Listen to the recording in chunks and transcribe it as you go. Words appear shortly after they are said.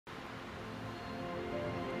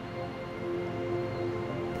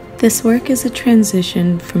This work is a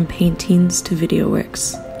transition from paintings to video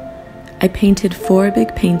works. I painted 4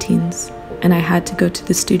 big paintings, and I had to go to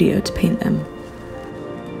the studio to paint them.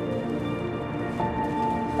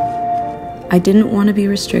 I didn't want to be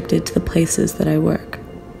restricted to the places that I work.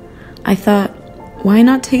 I thought, why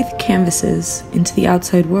not take the canvases into the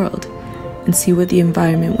outside world and see what the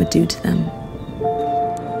environment would do to them?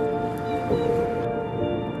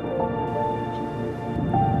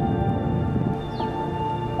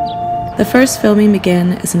 The first filming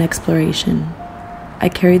began as an exploration. I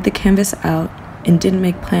carried the canvas out and didn't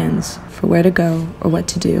make plans for where to go or what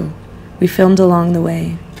to do. We filmed along the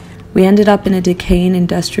way. We ended up in a decaying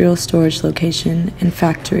industrial storage location and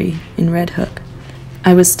factory in Red Hook.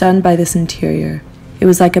 I was stunned by this interior. It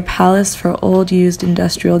was like a palace for old used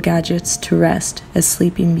industrial gadgets to rest as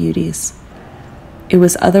sleeping beauties. It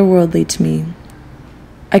was otherworldly to me.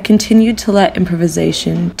 I continued to let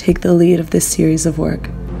improvisation take the lead of this series of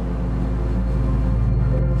work.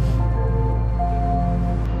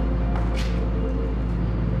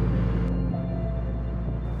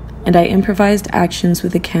 And I improvised actions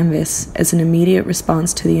with the canvas as an immediate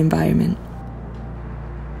response to the environment.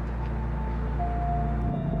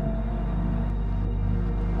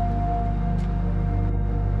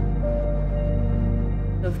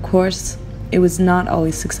 Of course, it was not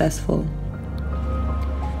always successful.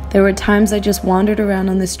 There were times I just wandered around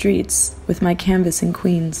on the streets with my canvas in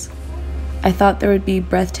Queens. I thought there would be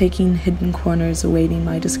breathtaking hidden corners awaiting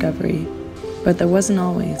my discovery, but there wasn't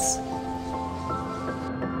always.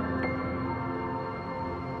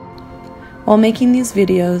 While making these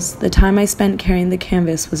videos, the time I spent carrying the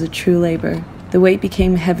canvas was a true labor. The weight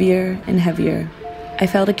became heavier and heavier. I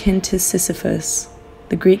felt akin to Sisyphus,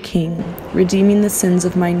 the Greek king, redeeming the sins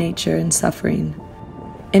of my nature and suffering.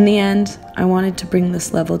 In the end, I wanted to bring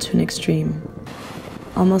this level to an extreme.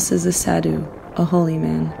 Almost as a sadhu, a holy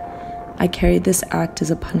man, I carried this act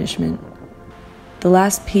as a punishment. The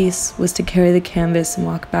last piece was to carry the canvas and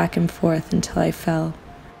walk back and forth until I fell.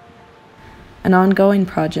 An ongoing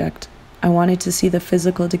project. I wanted to see the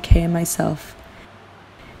physical decay in myself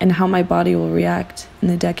and how my body will react in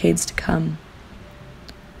the decades to come.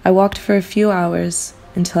 I walked for a few hours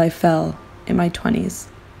until I fell in my 20s.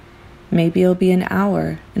 Maybe it'll be an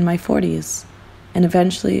hour in my 40s, and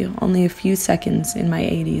eventually only a few seconds in my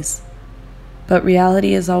 80s. But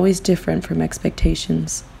reality is always different from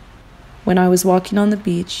expectations. When I was walking on the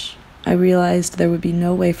beach, I realized there would be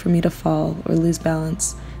no way for me to fall or lose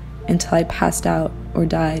balance until I passed out or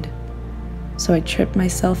died. So I tripped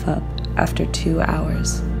myself up after 2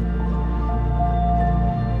 hours.